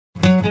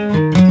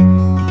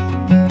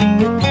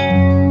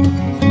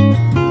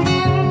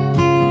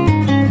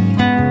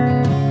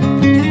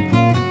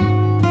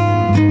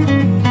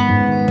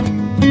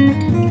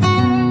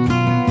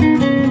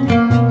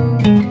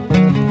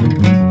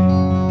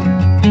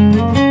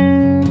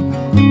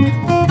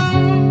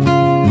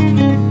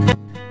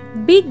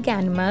big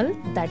animal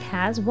that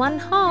has one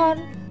horn?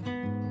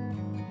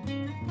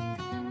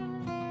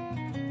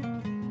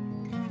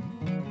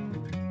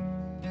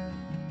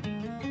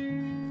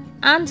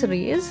 Answer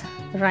is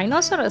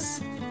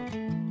rhinoceros.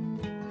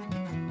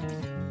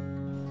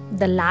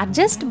 The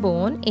largest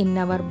bone in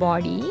our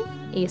body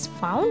is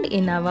found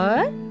in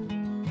our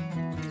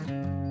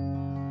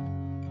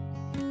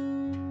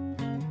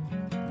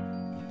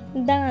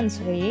The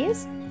answer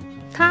is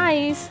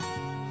thighs,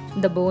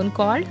 the bone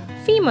called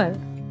femur.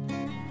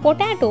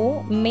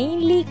 Potato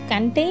mainly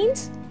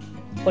contains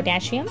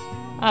potassium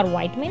or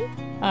vitamin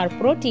or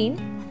protein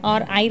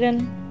or iron.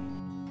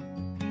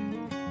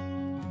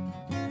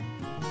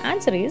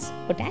 Answer is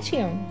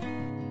potassium.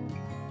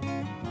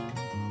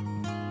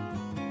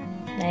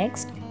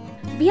 Next,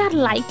 we are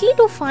likely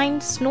to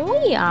find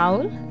snowy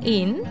owl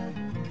in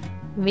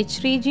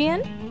which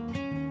region?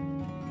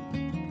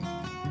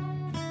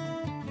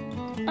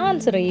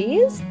 Answer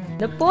is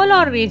the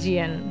polar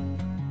region.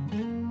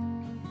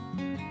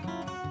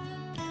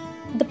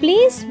 The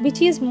place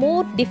which is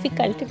more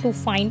difficult to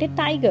find a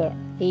tiger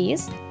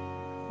is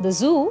the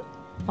zoo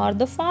or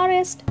the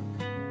forest.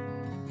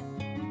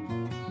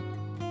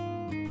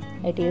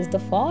 It is the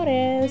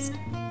forest.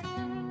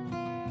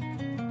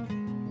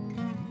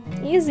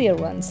 Easier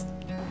ones,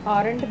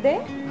 aren't they?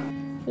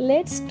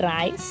 Let's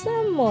try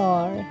some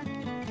more.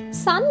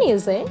 Sun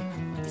is a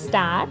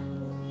star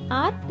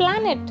or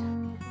planet?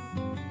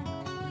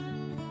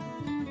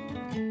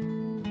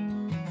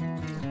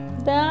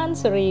 The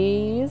answer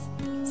is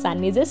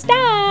Sun is a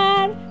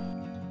star.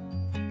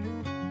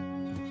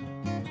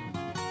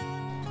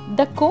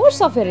 The course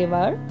of a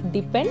river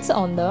depends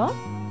on the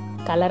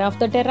color of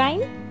the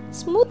terrain,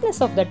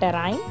 smoothness of the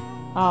terrain,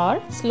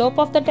 or slope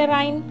of the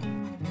terrain.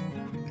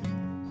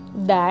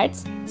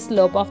 That's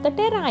slope of the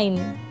terrain.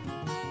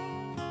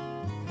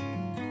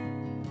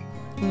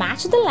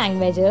 Match the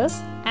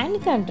languages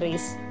and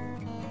countries.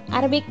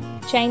 Arabic,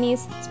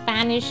 Chinese,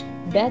 Spanish,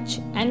 Dutch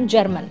and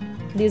German.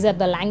 These are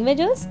the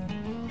languages.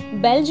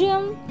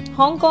 Belgium,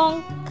 Hong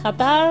Kong,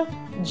 Qatar,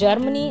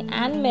 Germany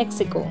and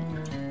Mexico.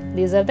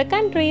 These are the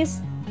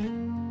countries.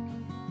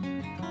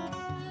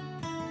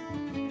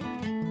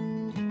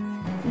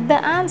 The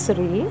answer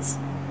is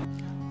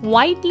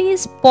widely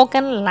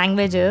spoken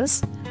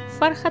languages.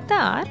 For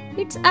Qatar,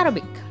 it's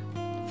Arabic.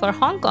 For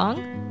Hong Kong,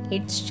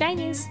 it's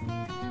Chinese.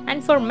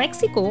 And for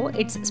Mexico,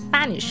 it's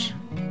Spanish.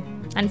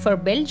 And for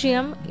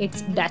Belgium,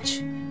 it's Dutch.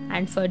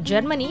 And for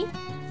Germany,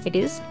 it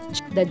is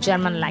the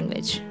German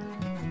language.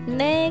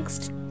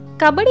 Next,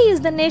 Kabaddi is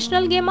the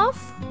national game of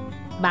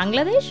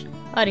Bangladesh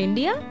or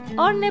India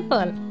or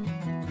Nepal?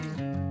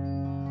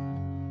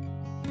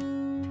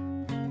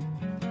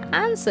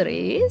 Answer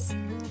is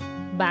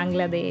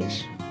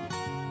Bangladesh.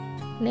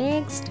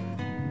 Next,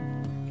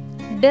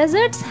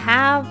 deserts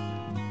have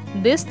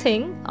this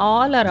thing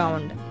all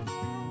around.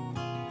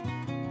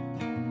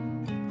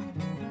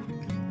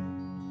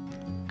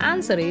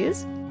 Answer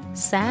is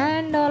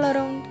sand all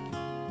around.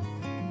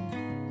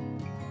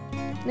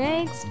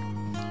 Next,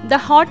 the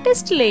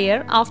hottest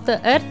layer of the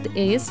earth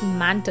is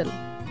mantle.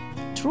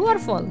 True or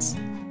false?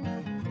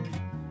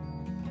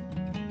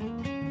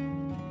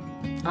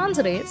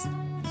 Answer is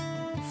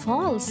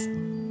false.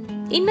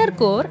 Inner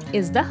core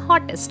is the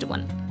hottest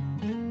one.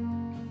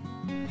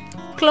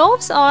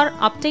 Cloves are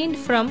obtained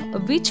from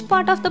which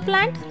part of the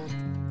plant?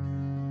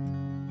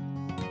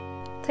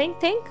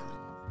 Think.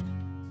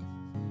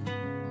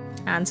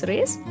 Answer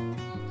is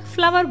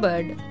flower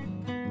bud.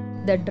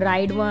 The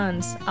dried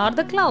ones are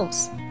the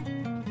cloves.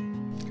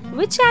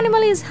 Which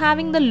animal is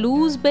having the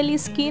loose belly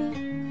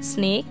skin?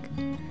 Snake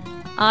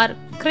or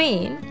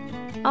crane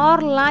or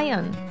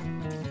lion?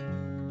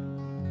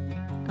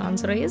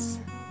 Answer is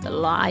the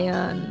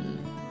lion.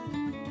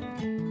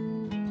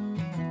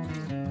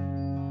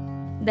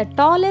 The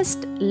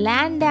tallest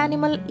land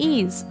animal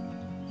is?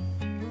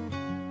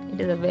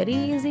 It is a very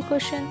easy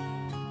question.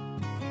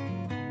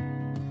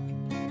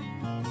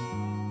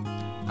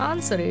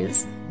 Answer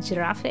is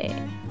giraffe.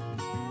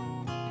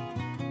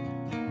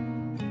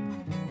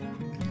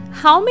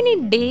 How many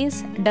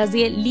days does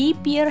a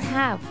leap year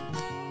have?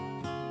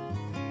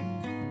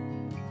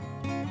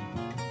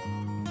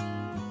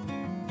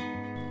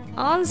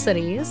 Answer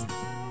is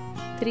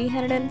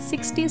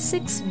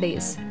 366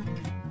 days.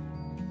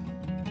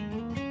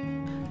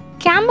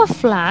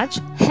 Camouflage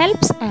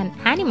helps an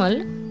animal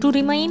to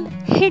remain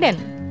hidden.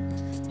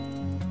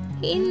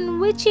 In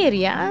which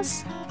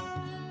areas?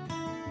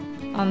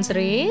 Answer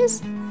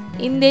is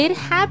in their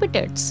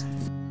habitats.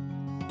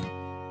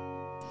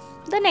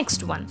 The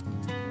next one.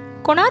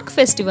 Konark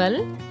festival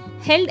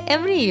held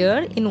every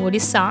year in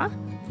Odisha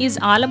is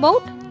all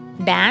about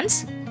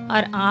dance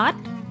or art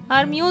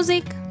or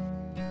music.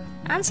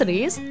 Answer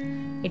is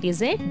it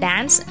is a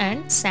dance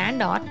and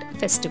sand art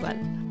festival.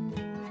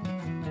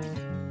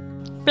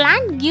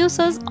 Plant gives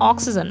us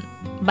oxygen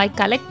by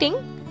collecting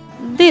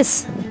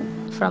this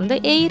from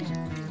the air.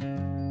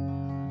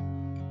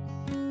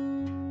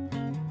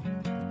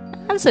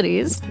 Answer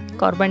is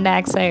carbon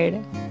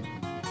dioxide.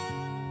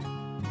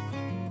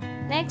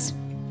 Next,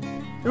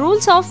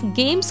 rules of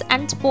games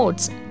and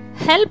sports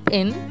help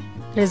in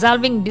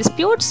resolving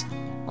disputes.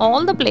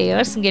 All the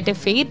players get a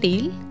fair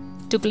deal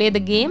to play the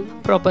game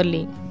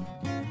properly.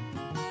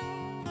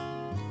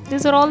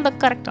 These are all the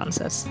correct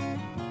answers.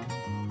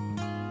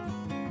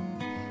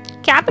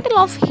 Capital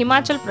of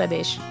Himachal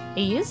Pradesh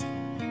is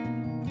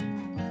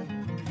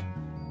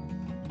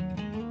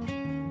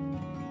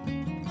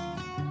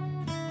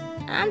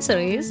answer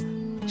is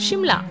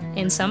Shimla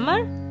in summer,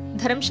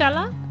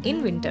 Dharamshala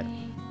in winter.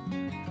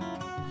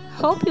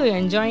 Hope you are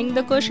enjoying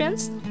the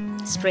questions.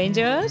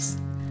 Strangers,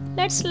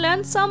 let's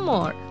learn some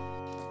more.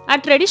 A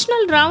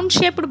traditional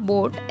round-shaped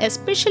boat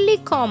especially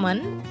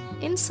common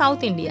in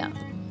South India.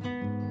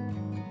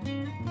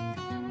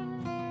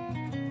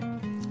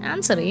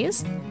 Answer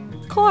is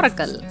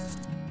coracle.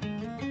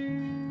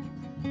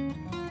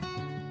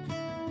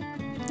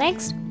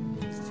 Next,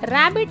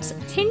 rabbits'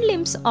 hind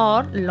limbs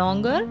are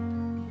longer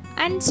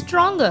and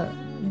stronger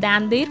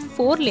than their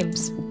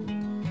forelimbs.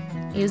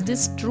 Is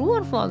this true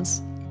or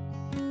false?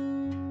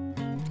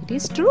 It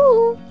is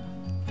true.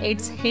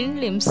 Its hind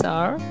limbs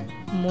are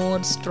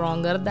more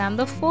stronger than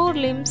the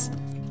forelimbs.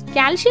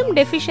 Calcium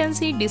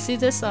deficiency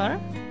diseases are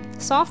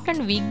soft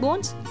and weak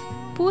bones,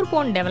 poor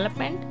bone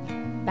development,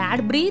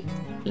 bad breath,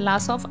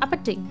 loss of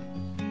appetite.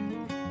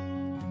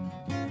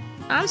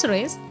 Answer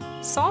is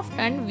soft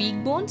and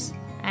weak bones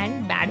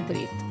and bad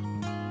breath.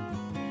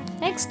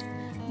 Next,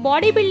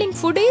 bodybuilding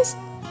food is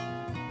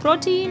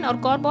protein or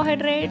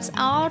carbohydrates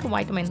or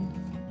vitamin.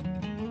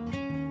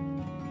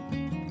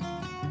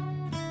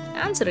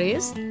 Answer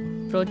is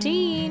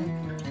protein.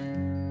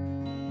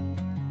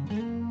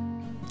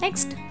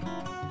 Next,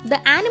 the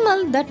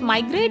animal that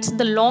migrates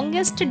the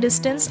longest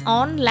distance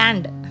on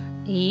land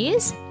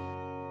is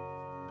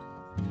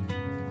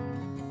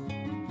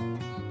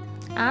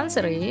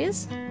answer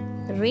is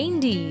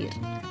reindeer.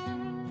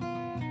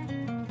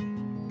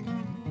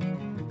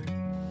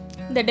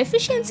 The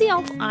deficiency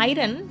of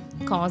iron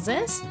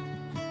causes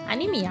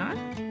anemia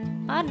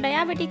or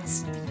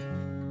diabetics.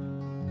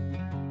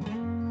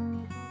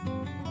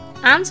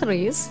 Answer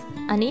is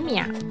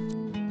anemia.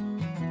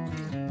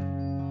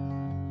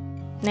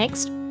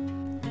 Next,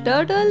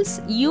 turtles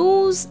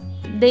use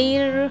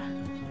their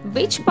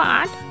which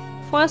part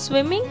for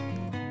swimming?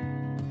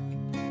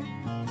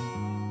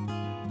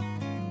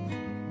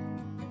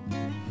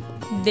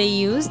 They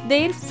use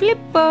their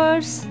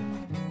flippers.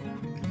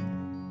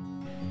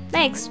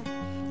 Next,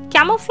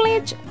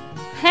 camouflage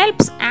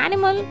helps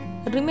animal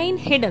remain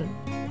hidden.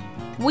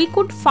 We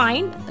could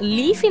find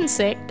leaf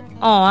insect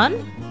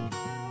on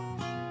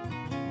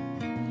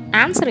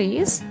answer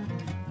is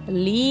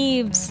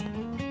leaves.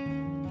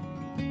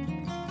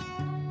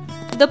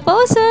 The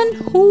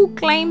person who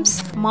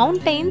climbs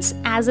mountains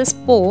as a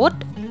sport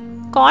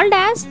called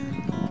as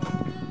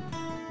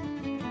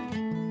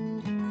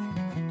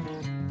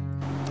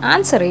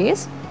answer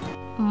is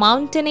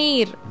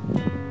mountaineer.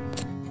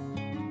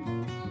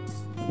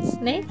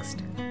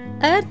 Next,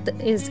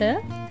 Earth is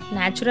a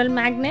natural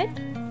magnet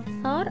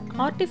or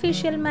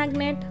artificial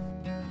magnet.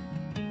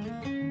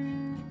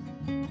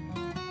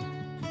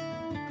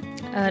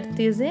 Earth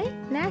is a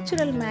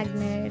natural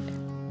magnet.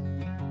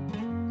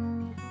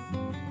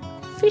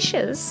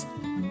 Fishes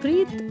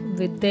breathe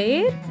with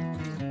their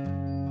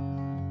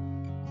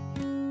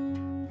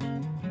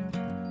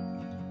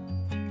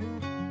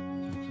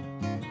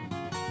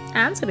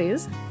answer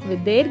is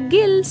with their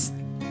gills.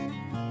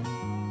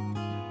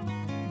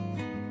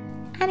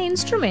 An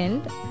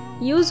instrument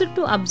used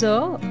to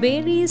observe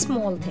very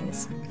small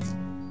things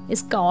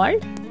is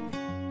called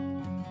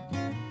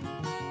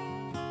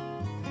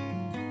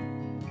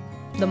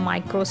the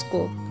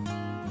microscope.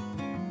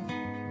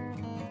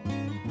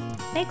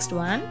 Next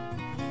one,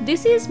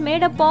 this is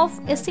made up of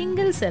a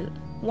single cell.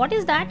 What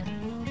is that?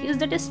 Is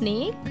that a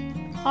snake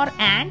or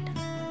ant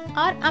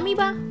or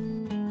amoeba?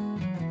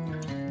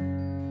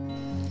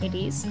 It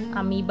is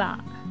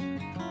amoeba.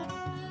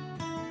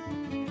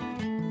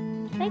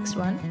 Next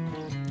one,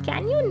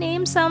 can you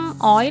name some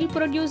oil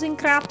producing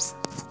crops?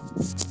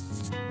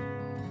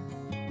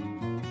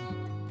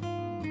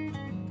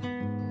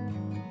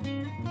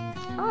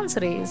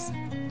 Answer is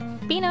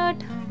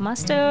peanut,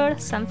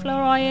 mustard,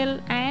 sunflower oil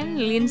and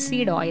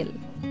linseed oil.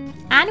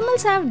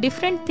 Animals have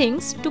different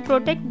things to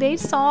protect their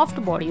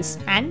soft bodies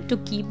and to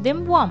keep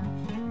them warm.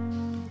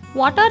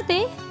 What are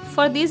they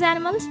for these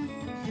animals?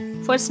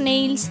 For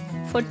snails,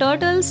 for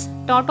turtles,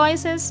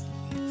 tortoises,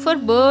 for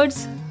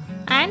birds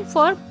and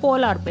for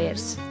polar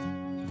bears.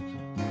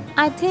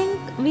 I think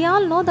we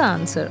all know the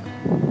answer.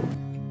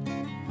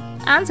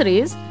 Answer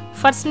is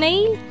for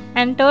snail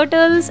and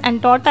turtles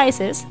and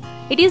tortoises,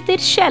 it is their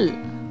shell.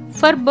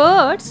 For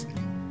birds,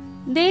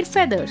 their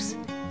feathers.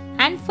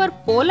 And for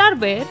polar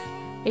bear,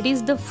 it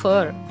is the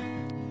fur.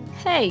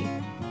 Hey,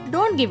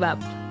 don't give up.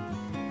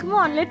 Come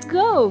on, let's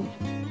go.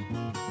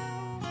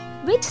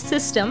 Which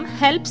system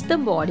helps the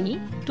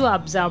body to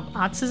absorb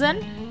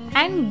oxygen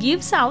and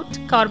gives out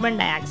carbon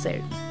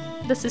dioxide?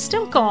 The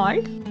system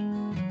called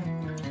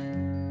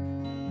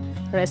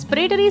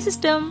respiratory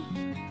system.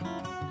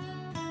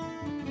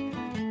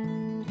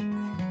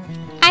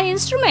 An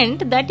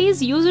instrument that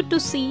is used to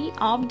see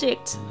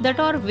objects that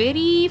are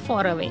very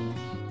far away.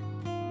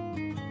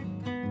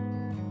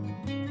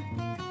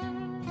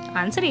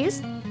 Answer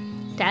is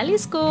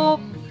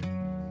telescope.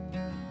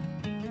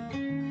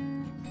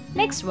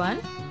 Next one.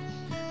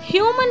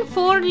 Human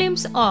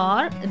forelimbs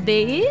are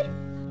there.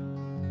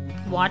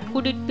 What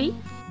could it be?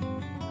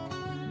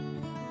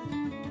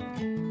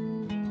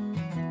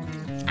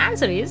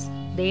 Answer is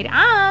their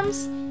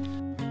arms.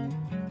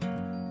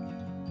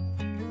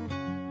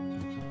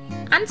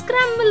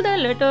 Unscramble the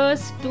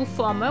letters to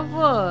form a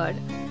word.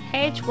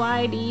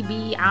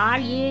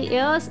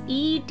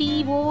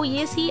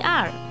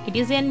 HYDBRASETOACR. It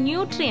is a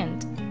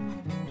nutrient.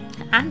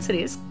 Answer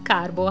is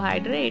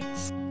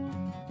carbohydrates.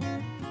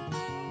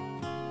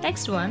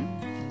 Next one.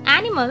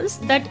 Animals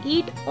that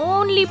eat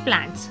only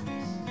plants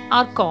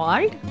are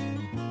called.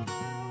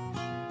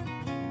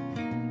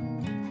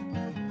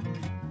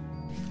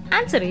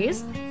 Answer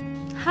is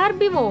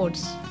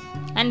herbivores,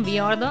 and we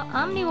are the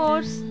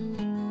omnivores.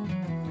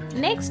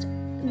 Next,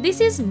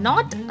 this is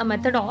not a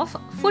method of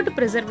food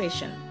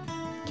preservation.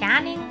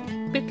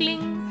 Canning,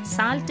 pickling,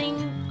 salting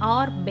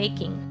or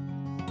baking.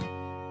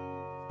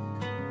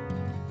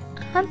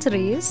 Answer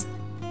is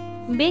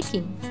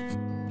baking.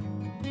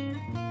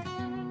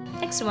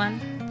 Next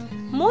one.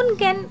 Moon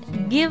can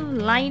give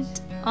light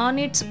on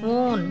its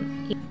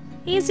own.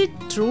 Is it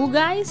true,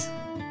 guys?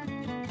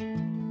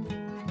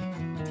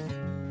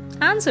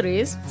 Answer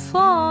is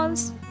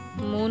false.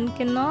 Moon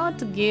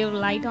cannot give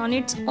light on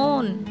its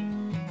own.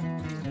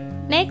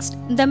 Next,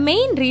 the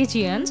main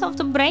regions of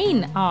the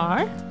brain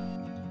are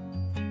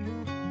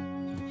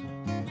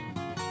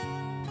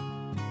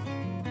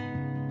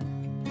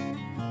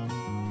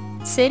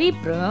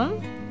cerebrum,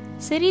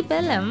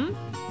 cerebellum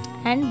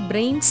and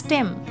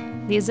brainstem.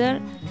 These are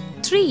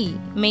three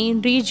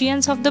main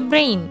regions of the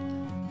brain.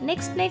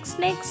 Next.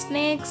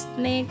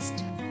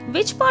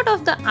 Which part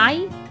of the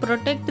eye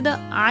protect the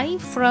eye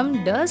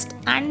from dust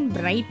and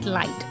bright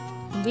light?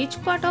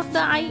 Which part of the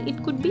eye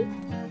it could be?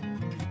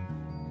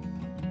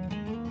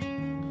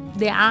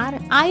 They are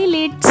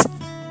eyelids.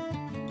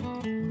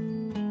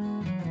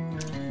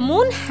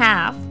 Moon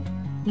have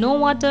no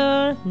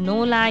water,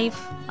 no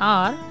life,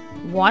 or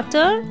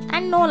water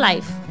and no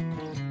life.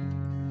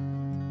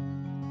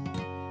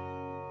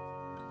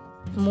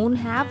 Moon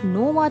have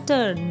no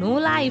water, no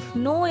life,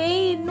 no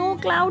air, no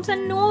clouds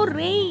and no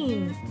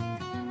rain.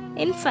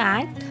 In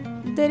fact,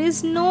 there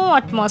is no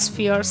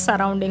atmosphere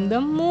surrounding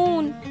the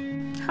moon.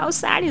 How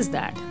sad is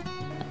that?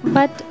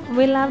 But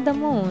we love the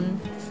moon.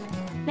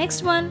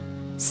 Next one.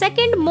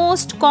 Second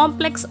most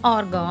complex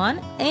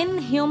organ in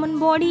human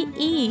body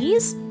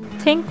is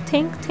think.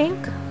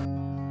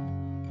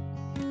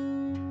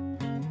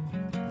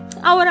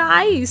 Our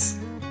eyes.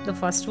 The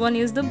first one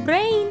is the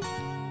brain.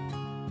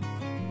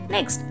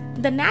 Next,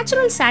 the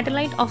natural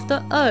satellite of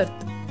the earth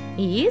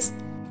is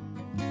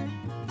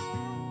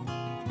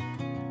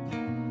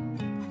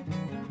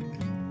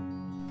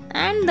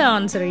and the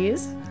answer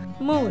is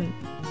moon.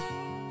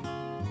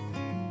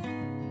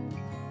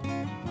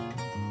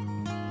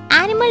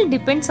 Animal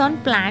depends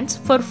on plants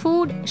for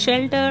food,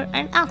 shelter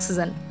and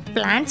oxygen.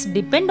 Plants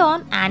depend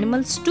on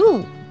animals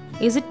too.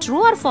 Is it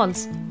true or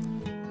false?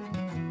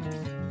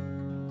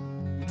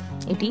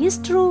 It is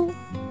true.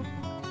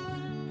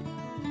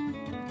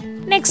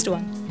 Next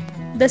one.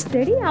 The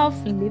study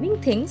of living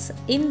things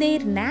in their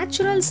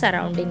natural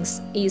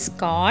surroundings is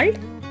called.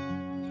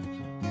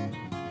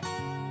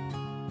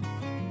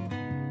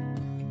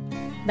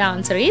 The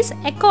answer is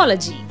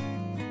ecology.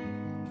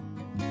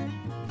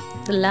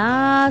 The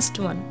last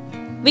one.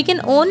 We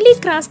can only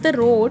cross the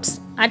roads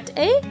at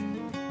a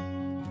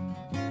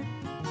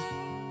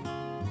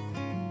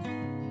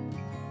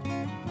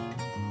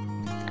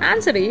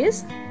answer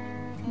is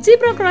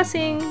zebra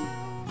crossing.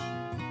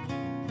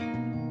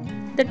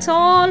 That's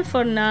all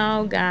for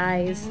now,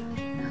 guys.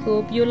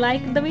 Hope you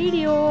liked the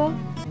video.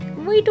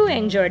 We too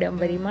enjoyed them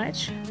very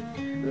much.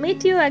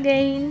 Meet you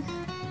again.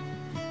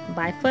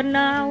 Bye for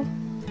now.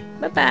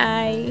 Bye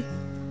bye.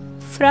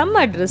 From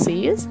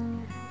addresses,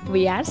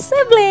 we are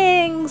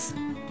siblings.